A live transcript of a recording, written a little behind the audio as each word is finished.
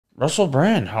Russell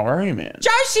Brand, how are you, man?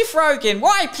 Joseph Rogan,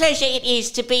 what a pleasure it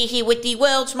is to be here with the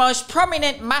world's most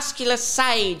prominent muscular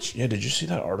sage. Yeah, did you see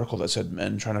that article that said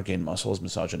men trying to gain muscle is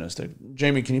misogynistic?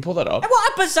 Jamie, can you pull that up? And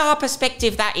what a bizarre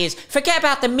perspective that is. Forget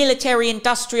about the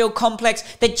military-industrial complex,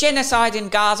 the genocide in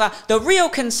Gaza, the real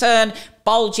concern,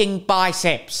 bulging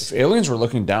biceps. If aliens were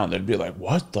looking down, they'd be like,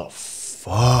 what the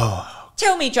fuck?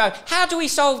 Tell me, Joe, how do we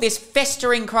solve this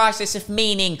festering crisis of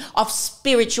meaning, of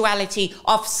spirituality,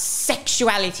 of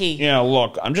sexuality? Yeah,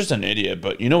 look, I'm just an idiot,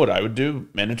 but you know what I would do?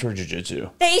 Mandatory jiu-jitsu.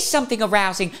 There is something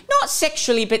arousing, not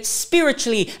sexually but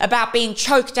spiritually, about being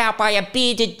choked out by a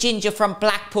bearded ginger from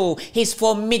Blackpool, his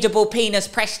formidable penis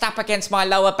pressed up against my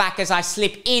lower back as I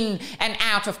slip in and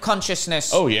out of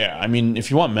consciousness. Oh yeah, I mean,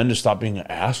 if you want men to stop being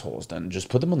assholes, then just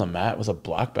put them on the mat with a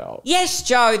black belt. Yes,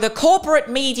 Joe, the corporate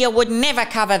media would never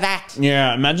cover that.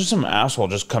 Yeah, imagine some asshole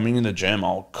just coming in the gym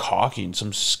all cocky and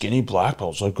some skinny black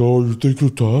belt's like, oh, you think you're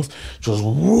tough? Just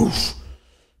whoosh,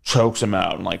 chokes him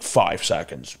out in like 5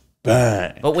 seconds.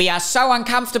 Bang. But we are so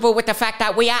uncomfortable with the fact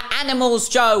that we are animals,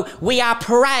 Joe. We are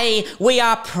prey. We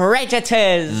are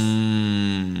predators.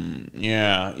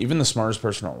 Yeah, even the smartest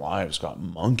person alive's got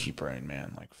monkey brain,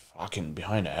 man. Like, fucking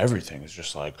behind everything is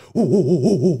just like,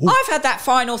 ooh. I've had that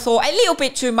final thought a little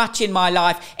bit too much in my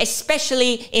life,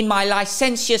 especially in my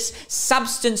licentious,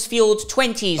 substance-fueled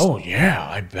 20s. Oh, yeah,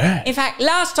 I bet. In fact,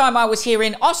 last time I was here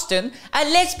in Austin, a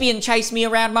lesbian chased me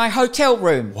around my hotel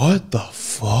room. What the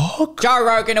fuck? Joe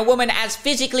Rogan, a woman as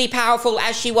physically powerful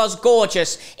as she was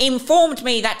gorgeous, informed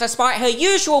me that despite her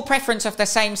usual preference of the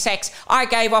same sex, I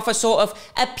gave off a sort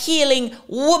of appealing,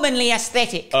 womanly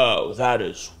aesthetic. Oh, that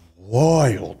is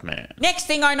wild, man. Next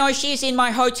thing I know, she's in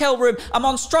my hotel room, a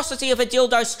monstrosity of a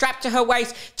dildo strapped to her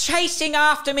waist, chasing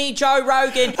after me, Joe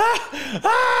Rogan.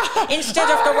 Instead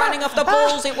of the running of the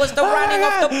bulls, it was the running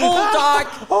of the bulldog.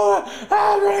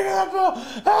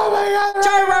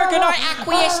 Joe Rogan, I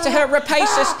acquiesced to her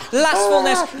rapacious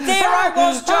lustfulness. There I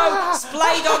was, Joe,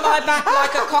 splayed on my back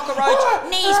like a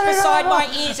cockroach, knees beside my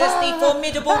ears as the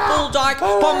formidable bulldog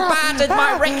bombarded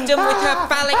my rectum with her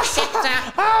phallic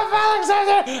scepter.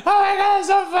 Oh my god, that's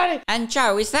so funny! And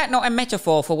Joe, is that not a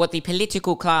metaphor for what the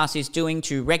political class is doing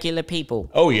to regular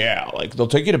people? Oh yeah, like they'll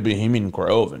take you to Bohemian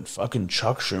Grove and fucking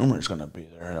Chuck Schumer's gonna be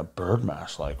there in a bird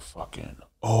mask like fucking,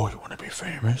 oh, you wanna be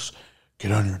famous?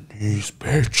 Get on your knees,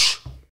 bitch.